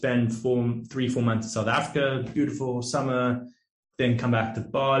spend 3-4 months in South Africa, beautiful summer, then come back to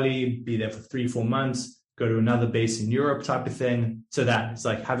Bali, be there for 3-4 months, go to another base in Europe type of thing. So that it's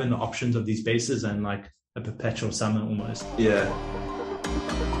like having the options of these bases and like a perpetual summer almost. Yeah.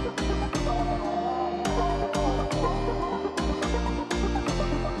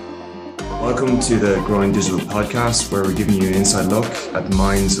 Welcome to the Growing Digital podcast, where we're giving you an inside look at the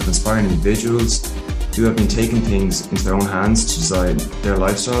minds of inspiring individuals who have been taking things into their own hands to design their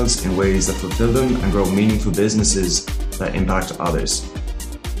lifestyles in ways that fulfill them and grow meaningful businesses that impact others.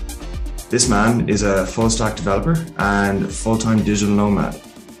 This man is a full-stack developer and full-time digital nomad.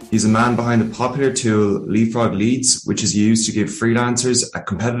 He's the man behind the popular tool Leapfrog Leads, which is used to give freelancers a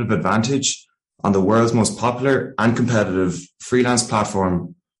competitive advantage on the world's most popular and competitive freelance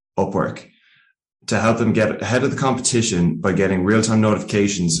platform, Upwork, to help them get ahead of the competition by getting real-time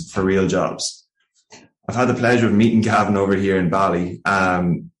notifications for real jobs. I've had the pleasure of meeting Gavin over here in Bali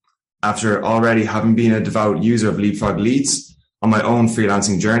after already having been a devout user of Leapfrog Leads on my own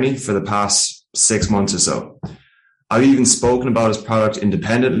freelancing journey for the past 6 months or so. I've even spoken about his product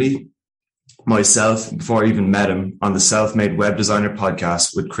independently myself before I even met him on the Self-Made Web Designer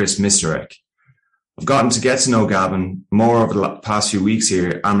podcast with Chris Mistarek. I've gotten to get to know Gavin more over the past few weeks here,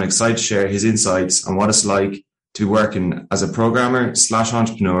 and I'm excited to share his insights on what it's like to be working as a programmer /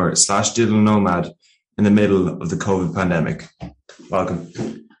 entrepreneur / digital nomad in the middle of the COVID pandemic. Welcome.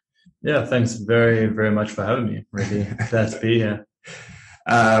 Yeah, thanks very, very much for having me. Really glad to be here.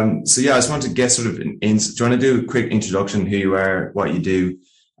 I just want to get sort of do you want to do a quick introduction, who you are, what you do,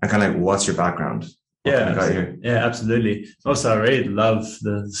 and kind of what's your background? Yeah, absolutely. Also, I really love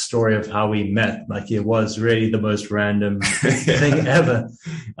the story of how we met. Like, it was really the most random thing ever.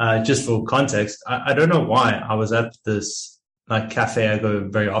 Just for context, I don't know why. I was at this like cafe I go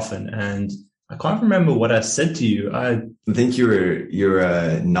very often, and I can't remember what I said to you. I think you were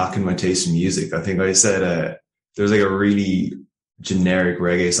knocking my taste in music. I think I said there was like a really generic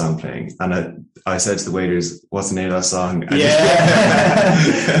reggae song playing, and I said to the waiters, "What's the name of that song?" And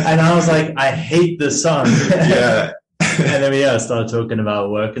and I was like, "I hate this song." Yeah. And then I started talking about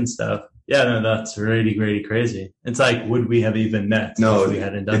work and stuff. Yeah, no, that's really, really crazy. It's like, would we have even met if we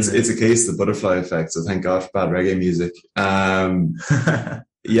hadn't done it's a case of the butterfly effect. So thank God for bad reggae music.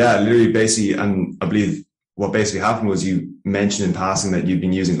 Yeah, literally, basically, and I believe what basically happened was you mentioned in passing that you've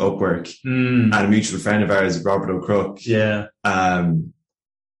been using Upwork, and a mutual friend of ours, Robert O'Crook, came up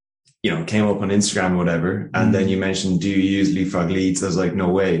on Instagram or whatever, and then you mentioned, do you use Leapfrog Leads? I was like, no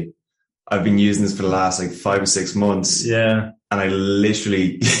way. I've been using this for the last like 5 or 6 months. Yeah. And I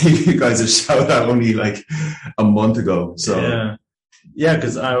literally, you guys have shouted out only like a month ago. So yeah,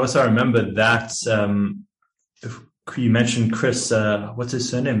 because I also remember that you mentioned Chris, what's his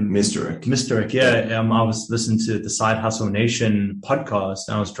surname? Mistarek. Yeah. I was listening to the Side Hustle Nation podcast,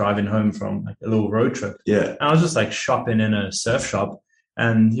 and I was driving home from like a little road trip. Yeah. And I was just like shopping in a surf shop,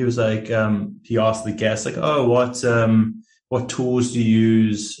 and he was like, he asked the guest like, "Oh, what tools do you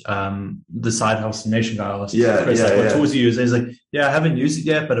use?" The Side Hustle Nation guy asked Chris, what tools do you use? And he's like, "Yeah, I haven't used it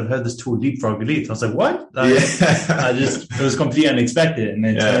yet, but I've heard this tool Leapfrog Elite." I was like, "What?" It was completely unexpected, and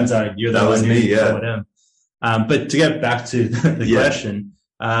then it turns out you're the one who told him. But to get back to the question,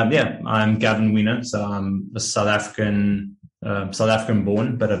 I'm Gavin Wiener. So I'm a South African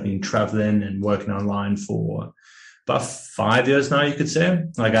born, but I've been traveling and working online for about 5 years now, you could say.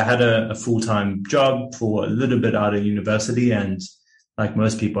 Like, I had a full-time job for a little bit out of university, and like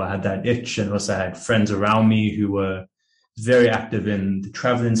most people, I had that itch, and also I had friends around me who were very active in the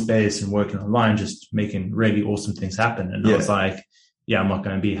traveling space and working online, just making really awesome things happen. And I was like, I'm not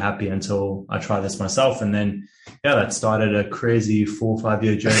going to be happy until I try this myself. And then, that started a crazy 4 or 5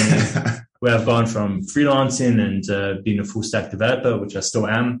 year journey where I've gone from freelancing and being a full stack developer, which I still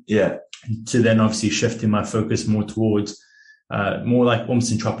am, to then obviously shifting my focus more towards more like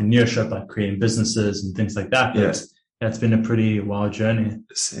almost entrepreneurship, like creating businesses and things like that. But it's been a pretty wild journey.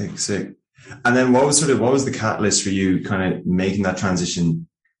 Sick. And then what was the catalyst for you kind of making that transition?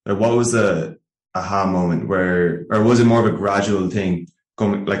 Like, what was the aha moment or was it more of a gradual thing,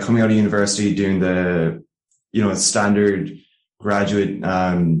 coming out of university, doing the standard graduate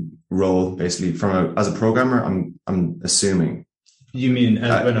role basically as a programmer? I'm assuming. You mean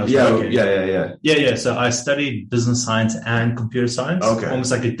when I was working? Yeah. So I studied business science and computer science,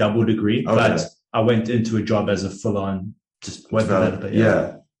 almost like a double degree. But I went into a job as a full-on just web developer.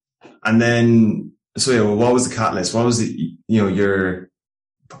 Yeah. And then what was the catalyst? What was the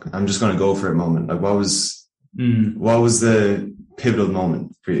I'm just going to go for a moment. Like, what was the pivotal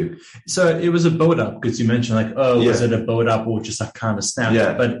moment for you? So it was a build up, because you mentioned like, was it a build up or just like kind of a snap?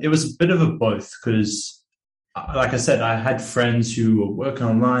 Yeah. But it was a bit of a both, because like I said, I had friends who were working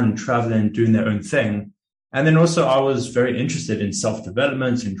online and traveling, doing their own thing. And then also I was very interested in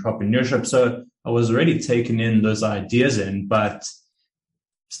self-development, entrepreneurship. So I was already taking in those ideas but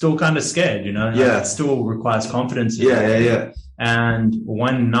still kind of scared, Yeah. It still requires confidence. Yeah. And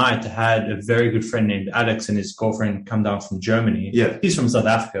one night I had a very good friend named Alex and his girlfriend come down from Germany. Yeah. He's from South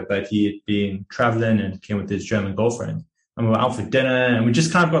Africa, but he had been traveling and came with his German girlfriend. And we were out for dinner and we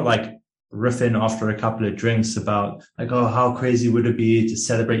just kind of got like riffing after a couple of drinks about like, oh, how crazy would it be to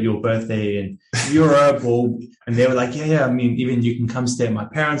celebrate your birthday in Europe? And they were like, yeah. I mean, even you can come stay at my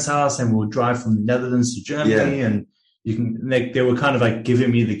parents' house and we'll drive from the Netherlands to Germany. Yeah. And you can, like, they were kind of like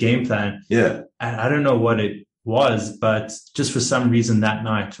giving me the game plan. Yeah. And I don't know what it was, but just for some reason that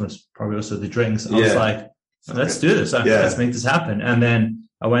night was probably also the drinks. I was like, let's do this. Let's make this happen. And then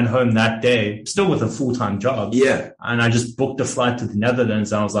I went home that day, still with a full-time job. Yeah. And I just booked a flight to the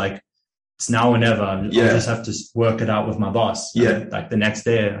Netherlands. And I was like, it's now or never. I'll just have to work it out with my boss. Yeah. And like the next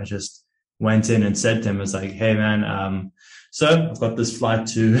day, I just went in and said to him, I was like, hey man, so I've got this flight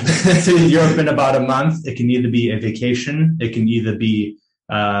to Europe in about a month. It can either be a vacation. It can either be,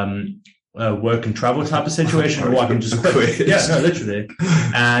 a work and travel type of situation, or I can just quit. Yeah, no, literally.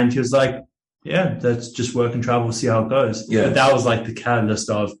 And he was like, yeah, that's just work and travel, see how it goes. Yeah. But that was like the catalyst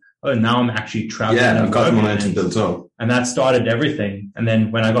of, oh, now I'm actually traveling. Yeah, I've got the momentum built up. And that started everything. And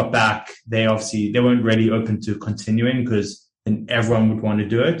then when I got back, they weren't really open to continuing because then everyone would want to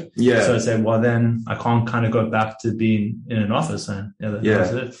do it. Yeah. So I said, well, then I can't kind of go back to being in an office. And that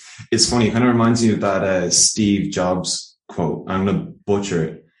was it. It's funny. It kind of reminds me of that Steve Jobs quote. I'm going to butcher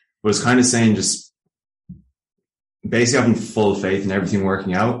it. But it's kind of saying just basically having full faith in everything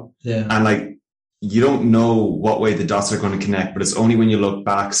working out. Yeah. And like, you don't know what way the dots are going to connect, but it's only when you look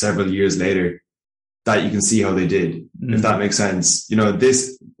back several years later that you can see how they did, if that makes sense.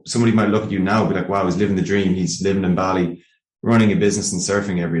 Somebody might look at you now and be like, wow, he's living the dream. He's living in Bali, running a business and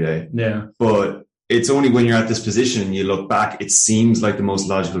surfing every day. Yeah. But it's only when you're at this position and you look back, it seems like the most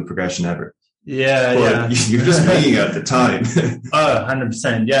logical progression ever. Yeah, but you're just being at the time.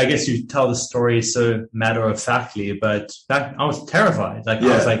 100%. Yeah, I guess you tell the story so matter-of-factly, but I was terrified. Like,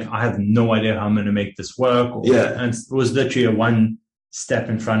 I was like, I have no idea how I'm going to make this work. And it was literally a one step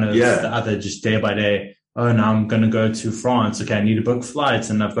in front of the other, just day by day. Oh, now I'm going to go to France. Okay, I need to book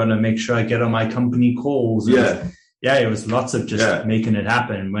flights and I've got to make sure I get on my company calls. And it was lots of just making it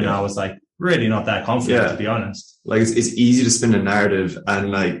happen when I was like, really not that confident, to be honest. Like it's easy to spin a narrative,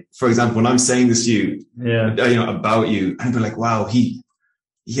 and like, for example, when I'm saying this to you, about you, and they're like, wow, he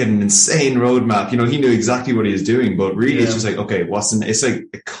had an insane roadmap. He knew exactly what he was doing, but really it's just like, okay, it's like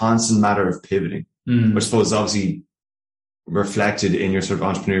a constant matter of pivoting, which I suppose is obviously reflected in your sort of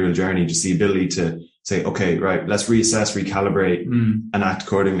entrepreneurial journey, just the ability to say, okay, right, let's reassess, recalibrate, and act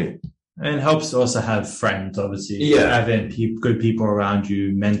accordingly. And it helps to also have friends, obviously. Having good people around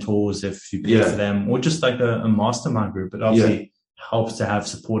you, mentors, if you pay for them, or just like a mastermind group. It obviously helps to have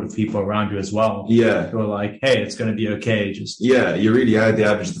supportive people around you as well. Yeah. Who are like, hey, it's going to be okay. You really are the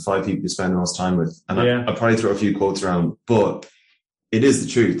average of the 5 people you spend the most time with. And I'll probably throw a few quotes around, but it is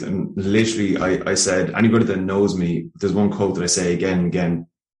the truth. And literally, I said, anybody that knows me, there's one quote that I say again and again,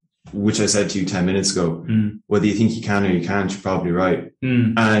 which I said to you 10 minutes ago. Whether you think you can or you can't, you're probably right.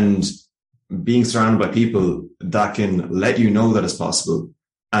 And being surrounded by people that can let you know that it's possible,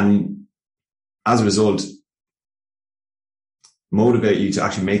 and as a result, motivate you to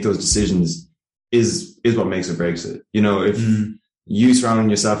actually make those decisions is what makes or breaks it. If you surround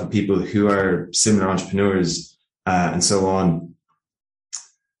yourself with people who are similar entrepreneurs and so on,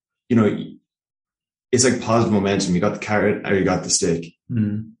 it's like positive momentum. You got the carrot or you got the stick.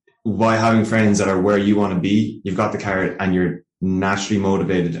 By having friends that are where you want to be, you've got the carrot and you're naturally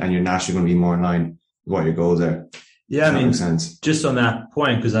motivated and you're naturally going to be more in line with what your goals are. Yeah, I mean, makes sense. Just on that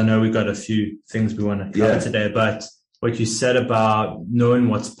point, because I know we've got a few things we want to cover today, but what you said about knowing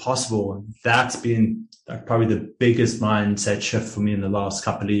what's possible, that's been probably the biggest mindset shift for me in the last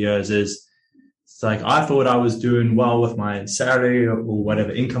couple of years. Is it's like I thought I was doing well with my salary or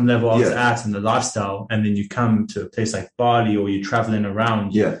whatever income level I was at and the lifestyle, and then you come to a place like Bali or you're traveling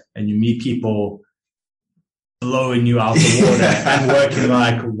around and you meet people blowing you out the water and working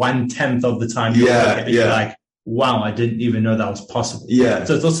like 1/10 of the time you work, and you're like, wow, I didn't even know that was possible.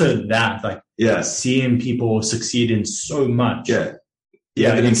 So it's also that, like, seeing people succeeding so much. The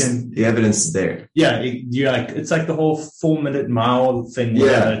evidence is there. You're like, it's like the whole 4-minute mile thing.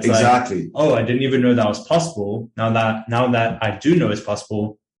 It's exactly. Like, oh, I didn't even know that was possible. Now that I do know it's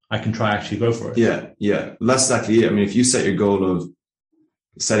possible, I can try actually go for it. That's exactly it. I mean, if you set your goal of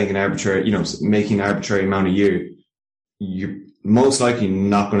setting an arbitrary, making an arbitrary amount a year, you're most likely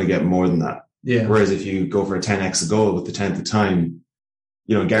not going to get more than that. Yeah. Whereas if you go for a 10x goal with the 10th of time,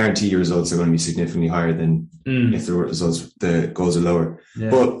 guarantee your results are going to be significantly higher than if the goals are lower. Yeah.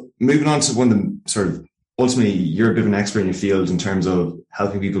 But moving on to one of the sort of, ultimately, you're a bit of an expert in your field in terms of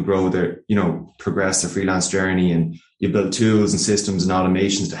helping people grow their, progress their freelance journey, and you build tools and systems and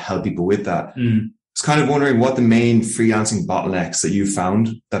automations to help people with that. I was kind of wondering what the main freelancing bottlenecks that you've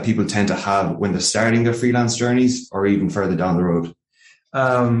found that people tend to have when they're starting their freelance journeys or even further down the road.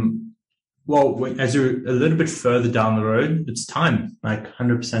 Well, as you're a little bit further down the road, it's time, like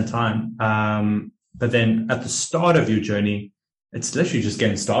 100% time. But then at the start of your journey, it's literally just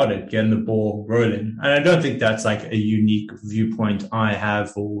getting started, getting the ball rolling. And I don't think that's like a unique viewpoint I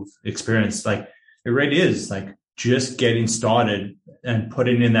have or experience. Like it really is like just getting started and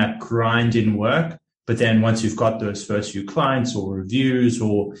putting in that grind in work. But then once you've got those first few clients or reviews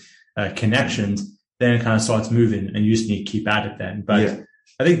or connections, then it kind of starts moving and you just need to keep at it then. But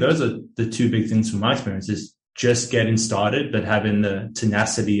I think those are the two big things from my experience is just getting started, but having the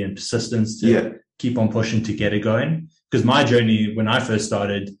tenacity and persistence to keep on pushing to get it going. Because my journey when I first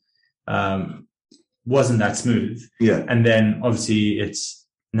started wasn't that smooth. Yeah. And then obviously it's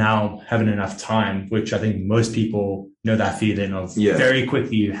now having enough time, which I think most people know that feeling of very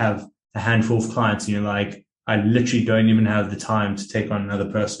quickly you have a handful of clients and you're like, I literally don't even have the time to take on another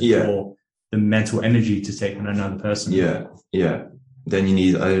person or the mental energy to take on another person. Yeah. Yeah. Then you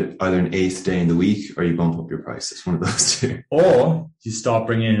need either an 8th day in the week or you bump up your price. It's one of those two. Or you start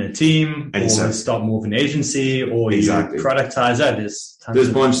bringing in a team or you start more of an agency or you productize that. There's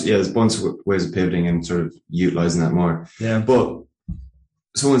a bunch of ways of pivoting and sort of utilizing that more. Yeah. But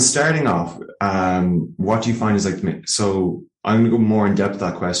so when starting off, what do you find is like, so I'm going to go more in depth with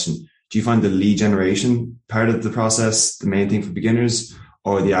that question. Do you find the lead generation part of the process the main thing for beginners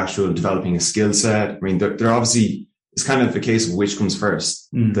or the actual developing a skill set? I mean, they're obviously, it's kind of a case of which comes first,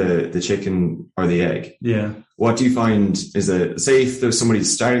 the chicken or the egg. Yeah. What do you find is say if there's somebody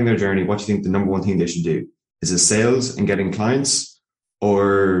starting their journey, what do you think the number one thing they should do? Is it sales and getting clients,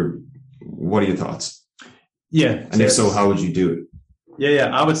 or what are your thoughts? Yeah. And sales. If so, how would you do it? Yeah.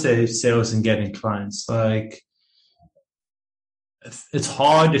 I would say sales and getting clients. Like it's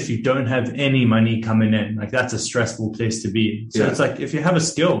hard if you don't have any money coming in. Like that's a stressful place to be. So it's like, if you have a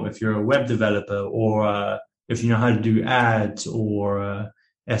skill, if you're a web developer or, if you know how to do ads or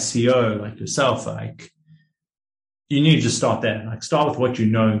SEO like yourself, like you need to start there. Like start with what you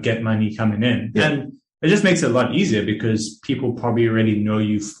know and get money coming in. Yeah. And it just makes it a lot easier because people probably already know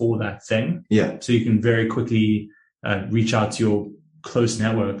you for that thing. Yeah. So you can very quickly reach out to your close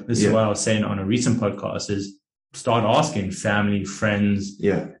network. This is what I was saying on a recent podcast is start asking family, friends,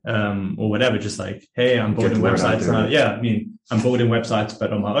 or whatever, just like, hey, I'm building websites. I'm building websites,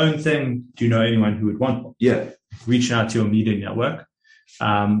 but on my own thing. Do you know anyone who would want one? Yeah. Reaching out to your media network.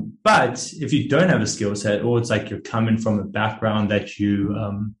 But if you don't have a skill set, or it's like you're coming from a background that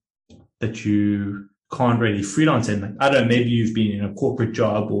you can't really freelance in, like, I don't know, maybe you've been in a corporate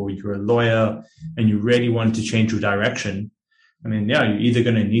job or you're a lawyer and you really want to change your direction. I mean, you're either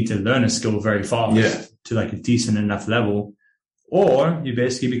going to need to learn a skill very fast to like a decent enough level, or you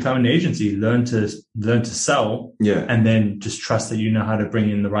basically become an agency, learn to sell, and then just trust that you know how to bring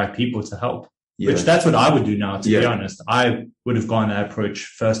in the right people to help. Yeah. Which that's what I would do now, to be honest. I would have gone that approach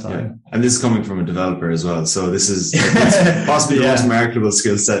first time. Yeah. And this is coming from a developer as well. So this is possibly the most marketable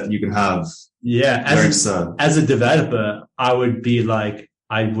skill set you can have. Yeah. As a developer, I would be like,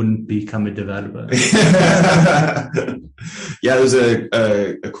 I wouldn't become a developer. There's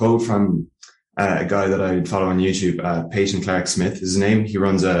a quote from a guy that I follow on YouTube, Peyton Clark Smith is his name. He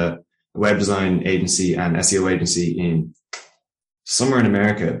runs a web design agency and SEO agency in somewhere in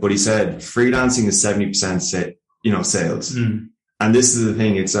America, but he said freelancing is 70% sales. And this is the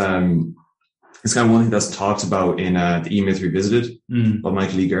thing. It's kind of one thing that's talked about in the E-Myth Revisited by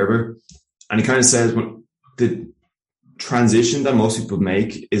Michael E. Gerber. And he kind of says the transition that most people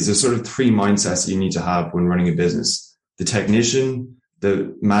make is there's sort of three mindsets that you need to have when running a business: the technician,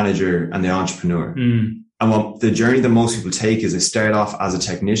 the manager, and the entrepreneur. And what the journey that most people take is they start off as a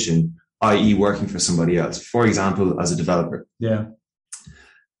technician, i.e. working for somebody else. For example, as a developer. Yeah.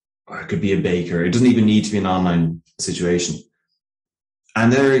 Or it could be a baker. It doesn't even need to be an online situation.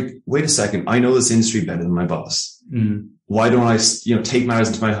 And they're like, wait a second, I know this industry better than my boss. Why don't I, take matters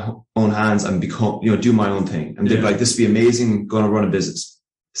into my own hands and become, do my own thing? And they'd be like, this would be amazing, going to run a business.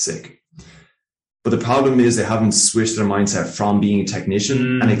 Sick. But the problem is they haven't switched their mindset from being a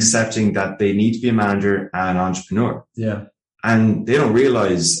technician and accepting that they need to be a manager and entrepreneur. Yeah. And they don't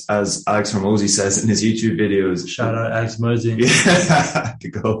realize, as Alex Hormozy says in his YouTube videos. Shout out Alex Hormozy.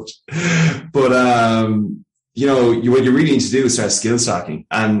 The coach. But, what you really need to do is start skill stacking.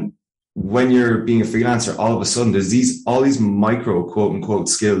 And when you're being a freelancer, all of a sudden there's all these micro quote unquote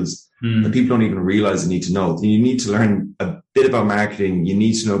skills that people don't even realize they need to know. You need to learn a bit about marketing. You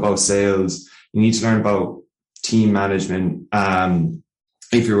need to know about sales. You need to learn about team management.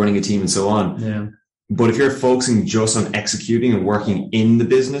 If you're running a team and so on. Yeah. But if you're focusing just on executing and working in the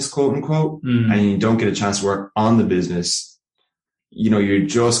business, quote unquote, and you don't get a chance to work on the business, you're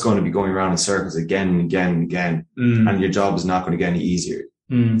just going to be going around in circles again and again and again. And your job is not going to get any easier.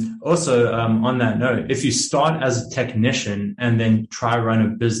 Also, on that note, if you start as a technician and then try run a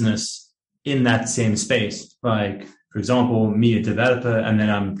business in that same space, like, for example, me, a developer, and then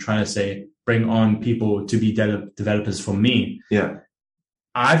I'm trying to say, bring on people to be developers for me. Yeah.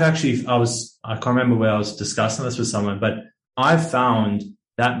 I can't remember where I was discussing this with someone, but I've found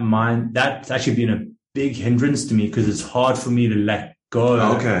that's actually been a big hindrance to me because it's hard for me to let go.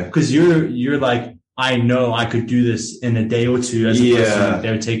 Okay. Because you're like, I know I could do this in a day or two as opposed to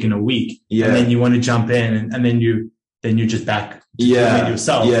they're taking a week. Yeah. And then you want to jump in and then you're just back to doing it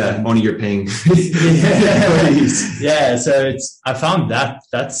yourself. Yeah. And only you're paying. Yeah. So I found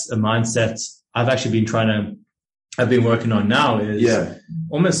that's a mindset I've actually been working on now is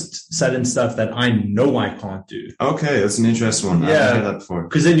almost selling stuff that I know I can't do. Okay, that's an interesting one. I haven't heard that before.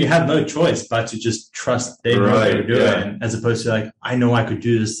 Because then you have no choice but to just trust they know what they're doing, as opposed to like, I know I could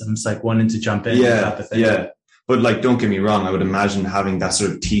do this. I'm just like wanting to jump in. Type of thing. Yeah. But like, don't get me wrong. I would imagine having that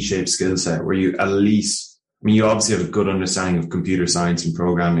sort of T-shaped skill set where you you obviously have a good understanding of computer science and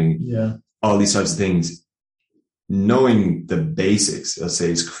programming, all these types of things. Knowing the basics, I'll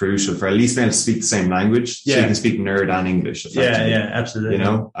say, is crucial for at least being able to speak the same language. So you can speak nerd and English. Yeah, absolutely.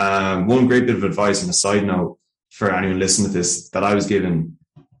 One great bit of advice on a side note for anyone listening to this that I was given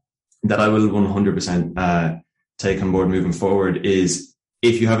that I will 100% take on board moving forward is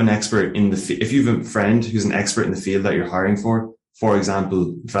if you have an expert if you have a friend who's an expert in the field that you're hiring for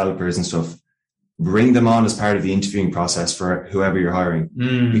example, developers and stuff, bring them on as part of the interviewing process for whoever you're hiring,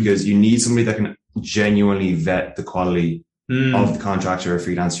 because you need somebody that can genuinely vet the quality of the contractor or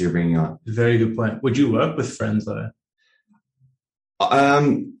freelancer you're bringing on. Very good point. Would you work with friends though?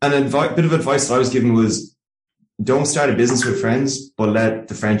 Bit of advice that I was given was don't start a business with friends, but let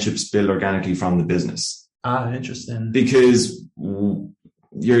the friendships build organically from the business. Interesting. Because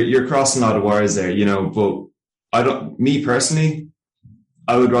you're crossing a lot of wires there, but me personally,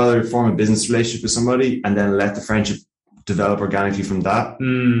 I would rather form a business relationship with somebody and then let the friendship develop organically from that.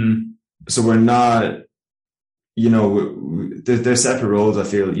 So we're not, there's separate roles, I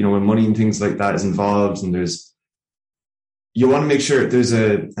feel, when money and things like that is involved, and you want to make sure there's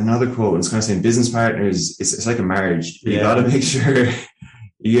another quote, and it's kind of saying business partners, it's like a marriage. You got to make sure,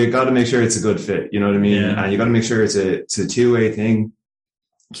 it's a good fit. You know what I mean? Yeah. And you got to make sure it's a two-way thing.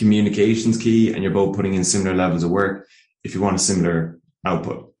 Communication's key, and you're both putting in similar levels of work if you want a similar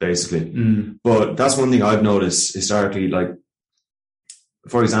output, basically. But that's one thing I've noticed historically, like,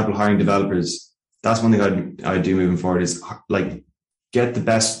 for example, hiring developers, that's one thing I do moving forward is like get the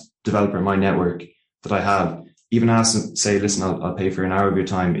best developer in my network that I have. Even ask them, say, listen, I'll pay for an hour of your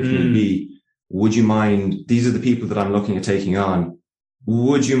time if need be. Would you mind? These are the people that I'm looking at taking on.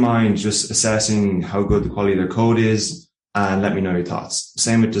 Would you mind just assessing how good the quality of their code is and let me know your thoughts?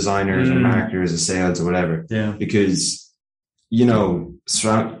 Same with designers and marketers or sales or whatever. Yeah. Because,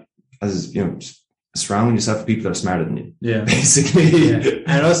 surround yourself with people that are smarter than you. Yeah. Basically. Yeah.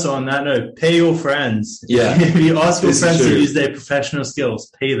 And also on that note, pay your friends. Yeah. If you ask your friends to use their professional skills,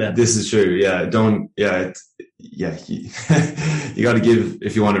 pay them. This is true. Yeah. You got to give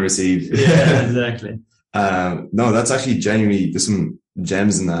if you want to receive. Yeah, exactly. No, that's actually genuinely, there's some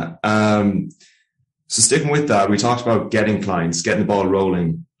gems in that. So sticking with that, we talked about getting clients, getting the ball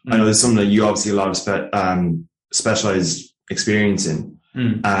rolling. I know there's something that you obviously a lot of specialized experience in.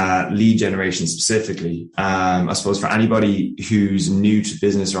 Lead generation specifically. I suppose for anybody who's new to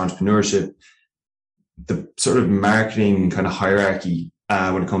business or entrepreneurship, the sort of marketing kind of hierarchy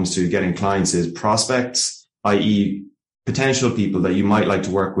when it comes to getting clients is prospects, i.e. potential people that you might like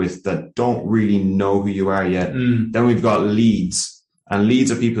to work with that don't really know who you are yet. Then we've got leads, and leads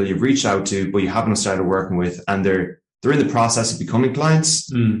are people you've reached out to but you haven't started working with, and they're in the process of becoming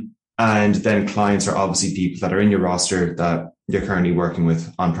clients. And then clients are obviously people that are in your roster that you're currently working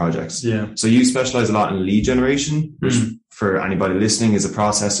with on projects. Yeah. So you specialize a lot in lead generation, which for anybody listening is a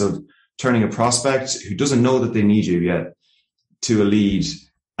process of turning a prospect who doesn't know that they need you yet to a lead,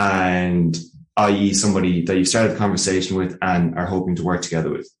 and i.e. somebody that you started the conversation with and are hoping to work together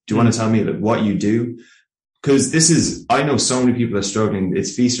with. Do you want to tell me what you do? Because I know so many people are struggling.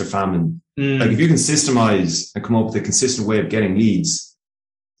 It's feast or famine. Like if you can systemize and come up with a consistent way of getting leads,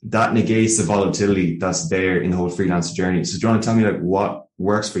 that negates the volatility that's there in the whole freelancer journey. So do you want to tell me like what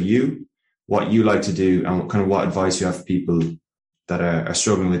works for you what you like to do and kind of what advice you have for people that are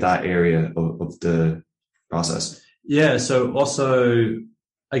struggling with that area of the process. Yeah. So also,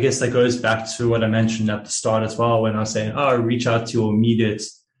 I guess that goes back to what I mentioned at the start as well, when I was saying, reach out to your immediate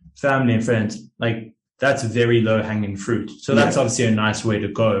family and friends. Like, that's very low hanging fruit. So that's obviously a nice way to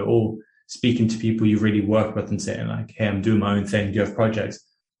go. Or speaking to people you've really worked with and saying like, hey, I'm doing my own thing. Do you have projects?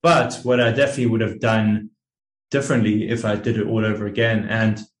 But what I definitely would have done differently if I did it all over again,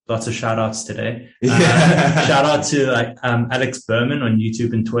 and lots of shout outs today. Shout out to Alex Berman on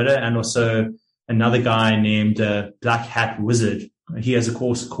YouTube and Twitter, and also another guy named Black Hat Wizard. He has a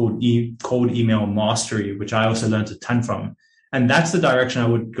course called Cold Email Mastery, which I also learned a ton from. And that's the direction I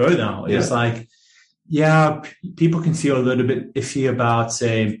would go now. It's like, people can feel a little bit iffy about,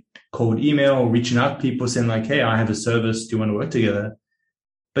 say, cold email or reaching out to people saying like, hey, I have a service. Do you want to work together?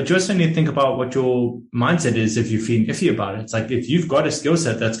 But you also need to think about what your mindset is if you're feeling iffy about it. It's like, if you've got a skill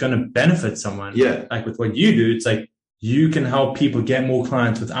set that's going to benefit someone, like with what you do, it's like, you can help people get more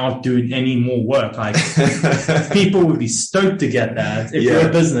clients without doing any more work. Like, people would be stoked to get that. If you're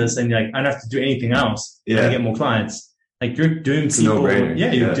a business and you're like, I don't have to do anything else to get more clients. Like, you're doing it's people,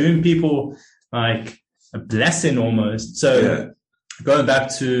 you're doing people like a blessing almost. So going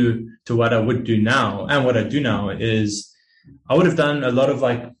back to what I would do now, and what I do now is I would have done a lot of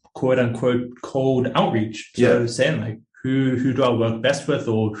like quote unquote cold outreach. So saying like, who do I work best with,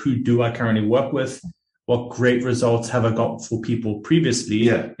 or who do I currently work with? What great results have I got for people previously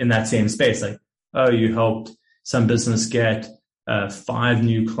in that same space? Like, you helped some business get 5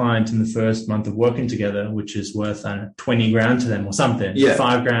 new clients in the first month of working together, which is worth 20 grand to them or something.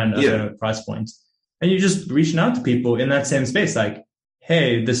 5 grand price points. And you're just reaching out to people in that same space. Like,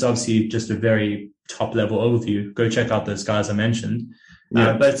 hey, this is obviously just a very top level overview. Go check out those guys I mentioned.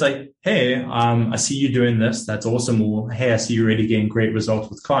 But it's like, hey, I see you doing this. That's awesome. Or, hey, I see you already getting great results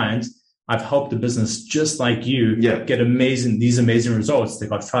with clients. I've helped a business just like you get these amazing results. They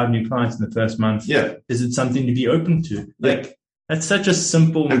got 5 new clients in the first month. Is it something to be open to? Like, that's such a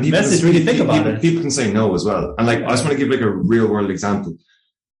simple message when you think about it. People can say no as well. And like, I just want to give like a real world example.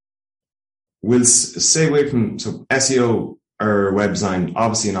 We'll stay away from, so SEO or web design,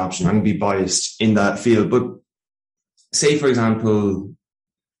 obviously an option. I'm going to be biased in that field, but say for example,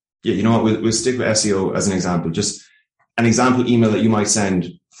 you know what, we'll stick with SEO as an example. Just an example email that you might send,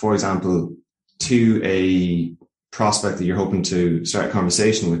 for example, to a prospect that you're hoping to start a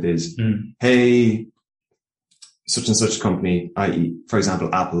conversation with is, hey, such and such company, i.e., for example,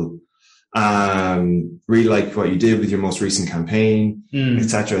 Apple, really like what you did with your most recent campaign,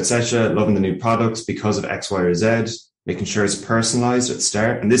 etc., loving the new products because of X, Y, or Z, making sure it's personalized at the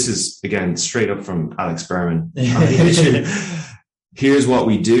start. And this is, again, straight up from Alex Berman. Here's what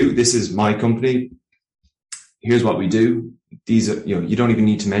we do. This is my company. Here's what we do. These are, you don't even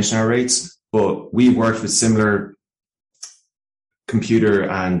need to mention our rates, but we've worked with similar computer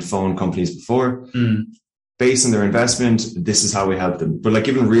and phone companies before. Based on their investment, this is how we help them. But like,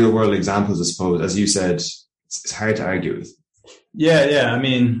 given real world examples, I suppose, as you said, it's hard to argue with. I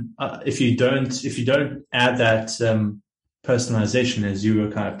mean, if you don't add that personalization, as you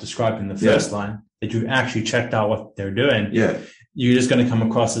were kind of describing in the first line, that you actually checked out what they're doing, you're just going to come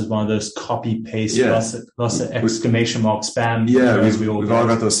across as one of those copy paste lots of exclamation mark spam. We've all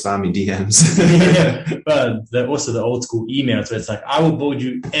got those spammy DMs. But also the old school emails where it's like, I will build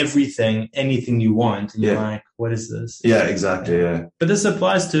you anything you want, and you're like, what is this? Exactly. But this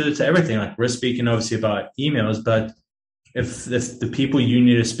applies to everything. Like, we're speaking obviously about emails, but if the people you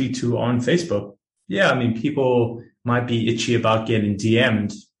need to speak to on Facebook, I mean, people might be itchy about getting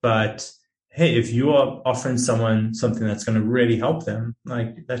DM'd, but hey, if you are offering someone something that's going to really help them,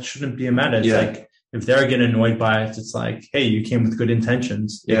 like, that shouldn't be a matter. It's like, if they're getting annoyed by it, it's like, hey, you came with good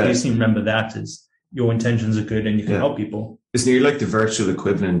intentions. You just need to remember that is your intentions are good and you can help people. It's nearly like the virtual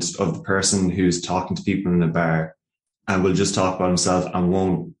equivalent of the person who's talking to people in a bar and will just talk about himself and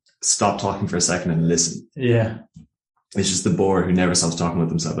won't stop talking for a second and listen. It's just the bore who never stops talking about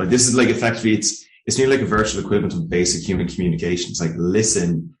themselves. Like, this is like, effectively, it's nearly like a virtual equivalent of basic human communication. It's like,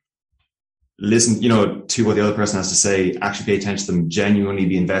 listen, to what the other person has to say, actually pay attention to them, genuinely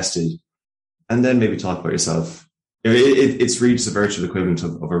be invested, and then maybe talk about yourself. It's really just a virtual equivalent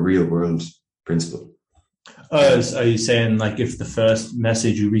of a real world principle. Are you saying like, if the first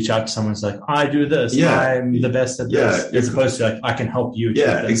message you reach out to someone's like, I do this, I'm the best at this, as opposed to like, I can help you.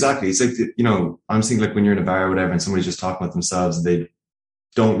 Exactly. It's like, I'm thinking like when you're in a bar or whatever and somebody's just talking about themselves, they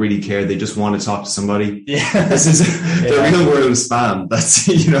don't really care. They just want to talk to somebody. This is the real world of spam. That's,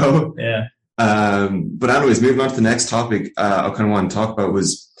 But anyways, moving on to the next topic, I kind of want to talk about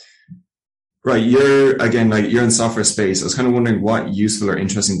was Right. You're in the software space. I was kind of wondering what useful or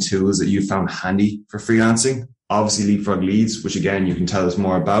interesting tools that you found handy for freelancing. Obviously Leapfrog Leads, which again, you can tell us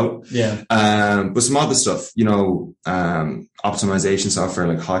more about. Yeah. But some other stuff, optimization software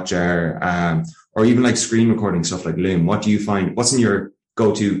like Hotjar, or even like screen recording stuff like Loom. What do you find? What's in your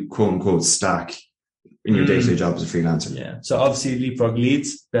go-to quote unquote stack in your day-to-day job as a freelancer? Yeah. So obviously Leapfrog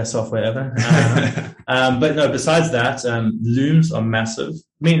Leads, best software ever. But no, besides that, Looms are massive.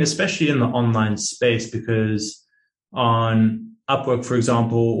 I mean, especially in the online space, because on Upwork, for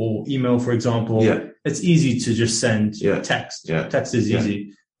example, or email, for example, it's easy to just send text. Yeah. Text is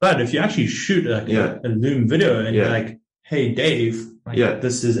easy. But if you actually shoot a Loom video and you're like, hey, Dave,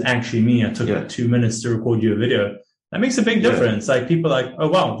 this is actually me. I took 2 minutes to record you a video. That makes a big difference. Like people are like, oh,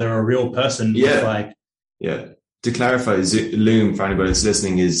 wow, they're a real person. To clarify, Loom, for anybody that's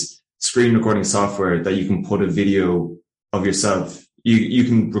listening, is screen recording software that you can put a video of yourself. You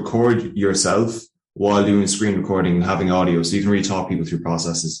can record yourself while doing screen recording and having audio, so you can really talk people through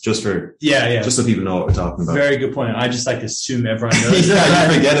processes. Just so people know what we're talking about. Very good point. I just assume everyone knows. You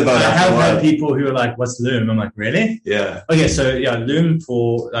forget about it. I have had people who are like, "What's Loom?" I'm like, "Really?" Yeah. Okay, so Loom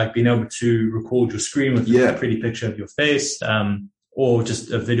for being able to record your screen with a pretty picture of your face, or just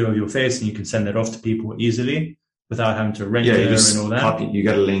a video of your face, and you can send that off to people easily without having to render and all that. You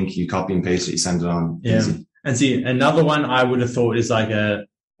get a link, you copy and paste it, you send it on. Yeah. Easy. And see, another one I would have thought is everybody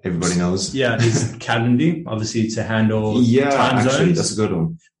knows. Yeah, is Calendly, obviously, to handle time zones. That's a good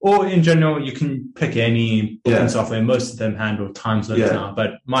one. Or in general, you can pick any booking software. Most of them handle time zones now,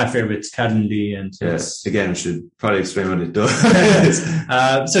 but my favorite is Calendly. And again, we should probably explain what it does.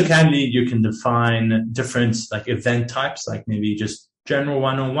 So Calendly, you can define different event types, like maybe just general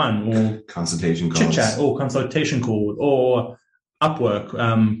one-on-one or consultation calls, chit-chat or consultation call or Upwork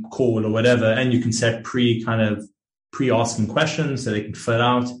call or whatever, and you can set pre-asking questions so they can fill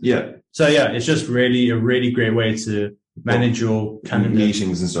out. Yeah. So it's just really a really great way to manage your calendar.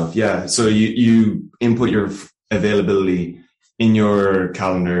 Meetings and stuff. Yeah. So you input your availability in your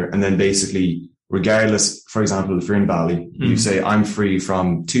calendar, and then basically, regardless, for example, if you're in Bali, you say, I'm free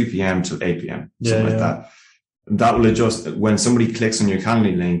from 2 p.m. to 8 p.m. Something like that. That will adjust when somebody clicks on your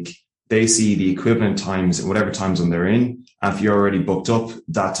Calendly link. They see the equivalent times in whatever time zone they're in. And if you're already booked up,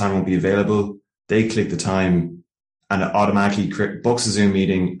 that time won't be available. They click the time and it automatically books a Zoom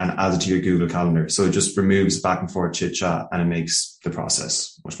meeting and adds it to your Google Calendar. So it just removes back and forth chit chat and it makes the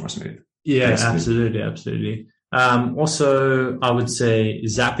process much more smooth. Yeah, basically. Absolutely. Also, I would say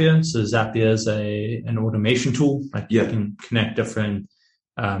Zapier. So Zapier is an automation tool. You can connect different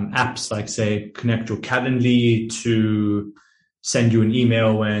apps, like say connect your Calendly to send you an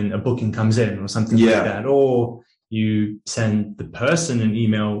email when a booking comes in or something like that. Or you send the person an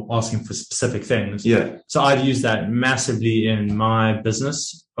email asking for specific things. Yeah. So I've used that massively in my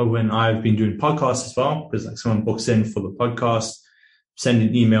business when I've been doing podcasts as well, because someone books in for the podcast, send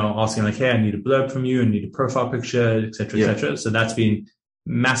an email asking hey, I need a blurb from you, I need a profile picture, et cetera. So that's been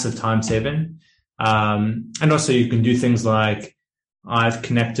massive time saving. And also you can do things like I've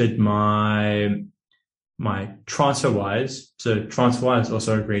connected my TransferWise. So TransferWise is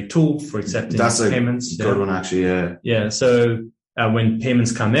also a great tool for accepting payments. That's a good one, actually. Yeah. So when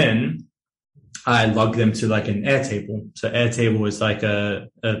payments come in, I log them to an Airtable. So Airtable is a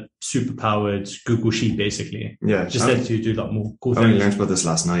super powered Google Sheet, basically. Yeah. Just lets you do a lot more cool things. I only learned about this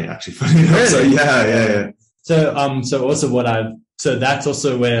last night, actually. Really? So yeah. So also so that's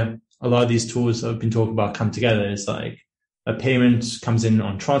also where a lot of these tools I've been talking about come together. It's a payment comes in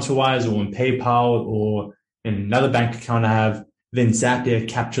on TransferWise or on PayPal or in another bank account I have, then Zapier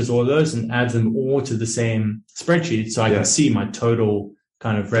captures all those and adds them all to the same spreadsheet. So I can see my total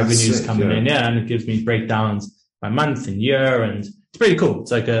kind of revenues coming in. Yeah. And it gives me breakdowns by month and year. And it's pretty cool.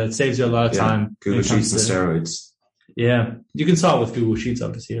 It's it saves you a lot of time. Google Sheets and steroids. Yeah. You can start with Google Sheets,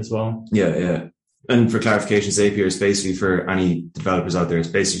 obviously, as well. Yeah. And for clarification, Zapier is basically, for any developers out there, it's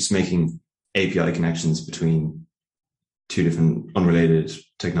basically just making API connections between two different unrelated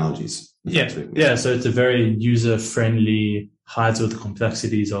technologies. Yeah. So it's a very user-friendly, hides all the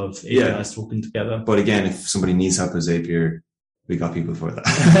complexities of APIs talking together. But again, if somebody needs help with Zapier, we got people for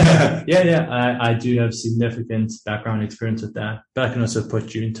that. I do have significant background experience with that, but I can also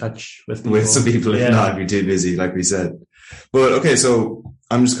put you in touch with some people if not, you're too busy, like we said. But okay, so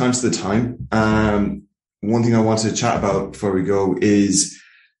I'm just conscious of the time. One thing I wanted to chat about before we go is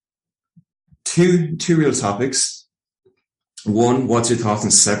two real topics. One, what's your thoughts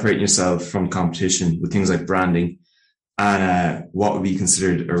on separating yourself from competition with things like branding, and what would be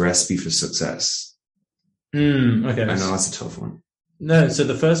considered a recipe for success? Okay. I know that's a tough one. No, so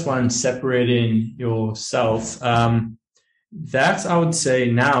the first one, separating yourself, that I would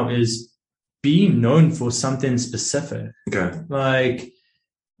say now is be known for something specific. Okay. Like,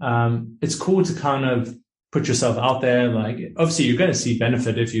 it's cool to kind of put yourself out there. Like, obviously you're going to see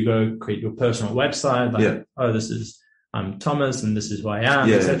benefit if you go create your personal website. Like, I'm Thomas and this is who I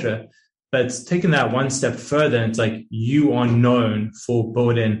am, etc. But it's taking that one step further. And it's like, you are known for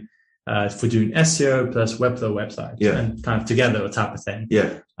building, for doing SEO plus Webflow websites and kind of together type of thing.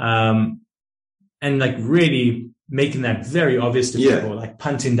 Yeah. And like really making that very obvious to people, like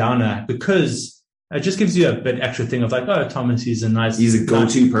punting down that, because it just gives you a bit extra thing of like, oh, Thomas, he's a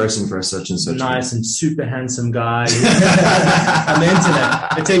go-to person for such and such. Nice and super handsome guy on the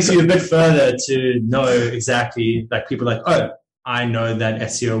internet. It takes you a bit further to know exactly, like people like, oh, I know that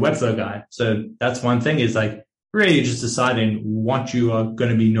SEO Webflow guy. So that's one thing, is like really just deciding what you are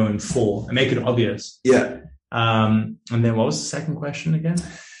going to be known for and make it obvious. Yeah. And then what was the second question again?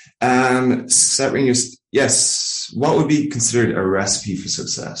 What would be considered a recipe for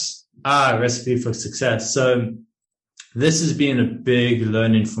success? Recipe for success. So this has been a big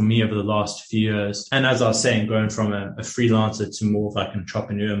learning for me over the last few years. And as I was saying, going from a freelancer to more of like an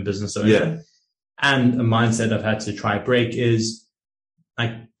entrepreneur and business owner. Yeah. And a mindset I've had to try break is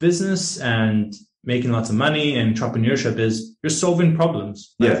like business and making lots of money and entrepreneurship is you're solving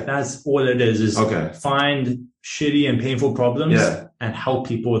problems. Like that's all it is find shitty and painful problems and help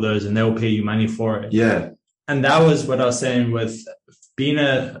people with those, and they'll pay you money for it. Yeah. And that was what I was saying with being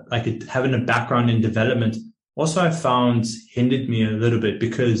having a background in development. Also, I found hindered me a little bit,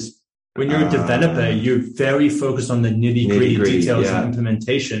 because when you're a developer, you're very focused on the nitty-gritty details and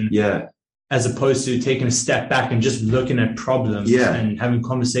implementation. Yeah. As opposed to taking a step back and just looking at problems and having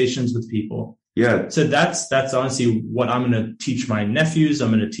conversations with people. Yeah. So that's honestly what I'm going to teach my nephews. I'm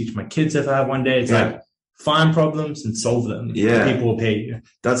going to teach my kids if I have one day. It's like, find problems and solve them. Yeah. People will pay you.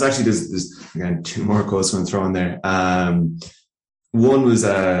 That's actually, there's again, two more quotes I'm going to throw in there. One was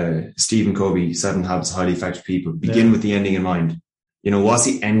Stephen Covey, 7 Habits of Highly Effective People. Begin with the ending in mind. You know, what's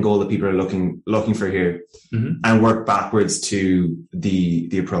the end goal that people are looking for here, and work backwards to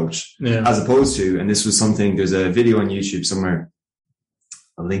the approach, as opposed to, and this was something, there's a video on YouTube somewhere,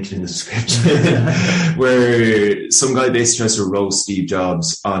 I'll link it in the description, where some guy basically tries to roast Steve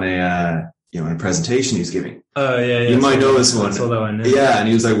Jobs on a presentation he was giving. Oh yeah. You might know this one. I saw that one. Yeah, and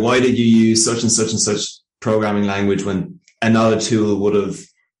he was like, why did you use such and such and such programming language when another tool would have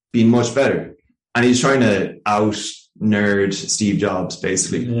been much better? And he's trying to nerd Steve Jobs,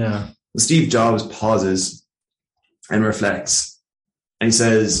 basically. Yeah. Steve Jobs pauses and reflects, and he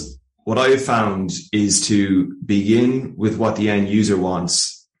says, what I have found is to begin with what the end user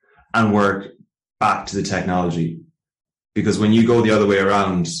wants and work back to the technology, because when you go the other way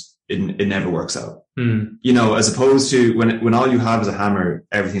around, it never works out. You know, as opposed to when all you have is a hammer,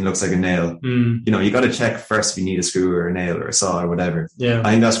 everything looks like a nail. You know, you got to check first if you need a screw or a nail or a saw or whatever. Yeah.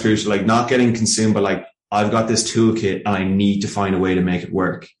 I think that's crucial. Like, not getting consumed by like, I've got this toolkit and I need to find a way to make it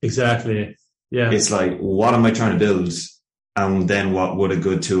work. Exactly. Yeah. It's like, what am I trying to build? And then what would a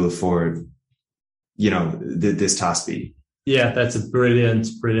good tool for, this task be? Yeah, that's a brilliant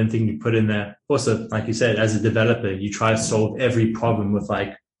thing you put in there. Also, like you said, as a developer, you try to solve every problem with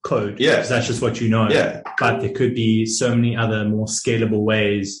like code. Yeah. Because that's just what you know. Yeah. But there could be so many other more scalable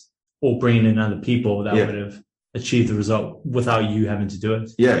ways, or bringing in other people that would have achieve the result without you having to do it.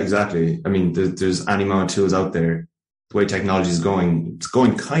 Yeah, exactly. I mean, there's any amount of tools out there. The way technology is going, it's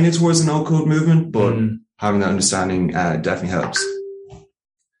going kind of towards a no-code movement, but having that understanding definitely helps.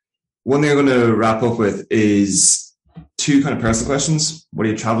 One thing I'm going to wrap up with is 2 kind of personal questions. What are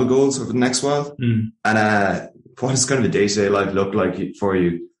your travel goals over the next while? And what does kind of a day-to-day life look like for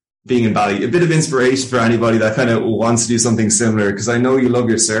you being in Bali? A bit of inspiration for anybody that kind of wants to do something similar, because I know you love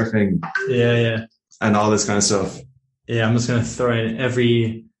your surfing. Yeah. And all this kind of stuff. Yeah, I'm just going to throw in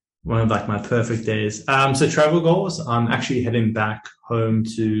every one of like my perfect days. So travel goals, I'm actually heading back home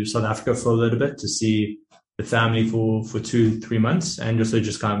to South Africa for a little bit to see the family for 2-3 months, and also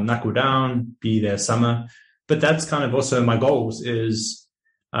just kind of knuckle down, be there summer. But that's kind of also my goals is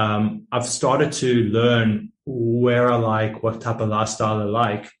I've started to learn where I like, what type of lifestyle I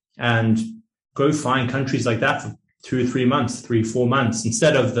like, and go find countries like that for 2-3 months, 3-4 months,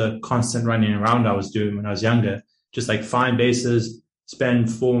 instead of the constant running around I was doing when I was younger. Just like find bases, spend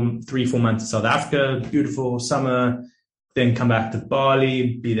 3-4 months in South Africa, beautiful summer, then come back to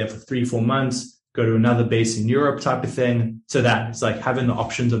Bali, be there for 3-4 months, go to another base in Europe type of thing. So that it's like having the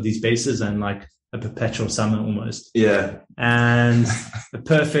options of these bases and like a perpetual summer almost. Yeah. And the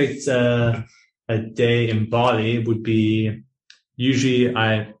perfect a day in Bali would be, usually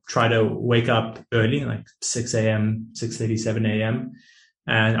I try to wake up early, like 6 a.m., 6:30, 7 a.m.,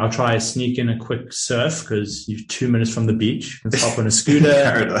 and I'll try to sneak in a quick surf because you're 2 minutes from the beach. And hop on a scooter.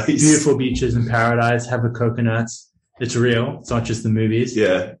 Paradise. Beautiful beaches in paradise. Have a coconut. It's real. It's not just the movies.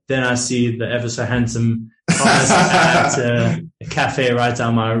 Yeah. Then I see the ever so handsome Thomas at a cafe right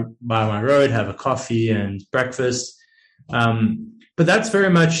down by my road. Have a coffee and breakfast. But that's very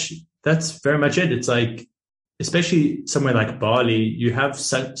much it. It's like, especially somewhere like Bali, you have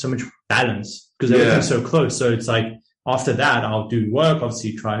so much balance because everything's so close. So it's like, after that, I'll do work,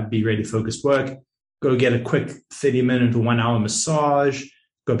 obviously try and be really focused work, go get a quick 30-minute to 1 hour massage,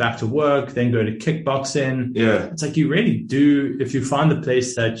 go back to work, then go to kickboxing. Yeah. It's like you really do, if you find the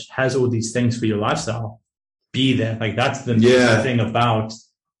place that has all these things for your lifestyle, be there. Like that's the thing about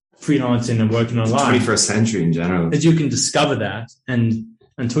freelancing and working online. 21st century in general. Is you can discover that. And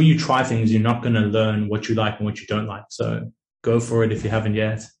until you try things, you're not going to learn what you like and what you don't like. So go for it if you haven't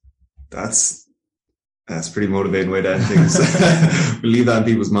yet. That's a pretty motivating way to end things. We'll leave that in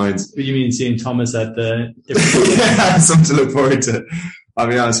people's minds. You mean seeing Thomas at the... Something to look forward to. I'll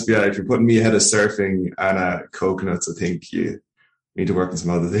be honest with you, if you're putting me ahead of surfing and coconuts, I think you need to work on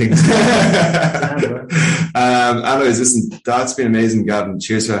some other things. Anyways, listen, that's been amazing, Gavin.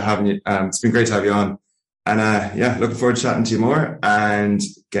 Cheers for having you. It's been great to have you on. And looking forward to chatting to you more and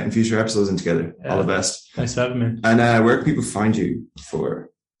getting future episodes in together. All the best. Thanks for having me. And where can people find you for...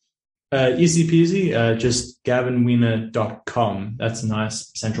 Easy peasy, just gavinwiener.com. That's a nice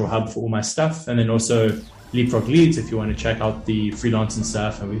central hub for all my stuff. And then also Leapfrog Leads if you want to check out the freelancing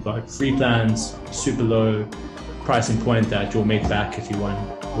stuff. And we've got free plans, super low pricing point that you'll make back if you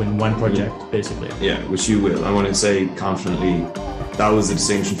win one project, basically. Yeah, which you will. I want to say confidently that was the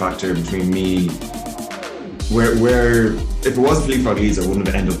distinction factor between me. Where if it wasn't for Leapfrog Leads, I wouldn't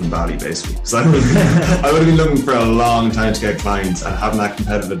have ended up in Bali, basically. So I would have been looking for a long time to get clients and having that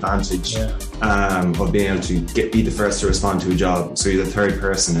competitive advantage of being able to be the first to respond to a job. So you're the third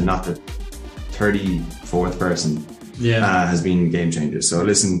person and not the 34th person has been game changer. So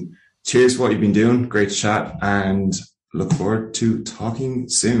listen, cheers for what you've been doing. Great to chat and look forward to talking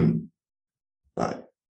soon. Bye.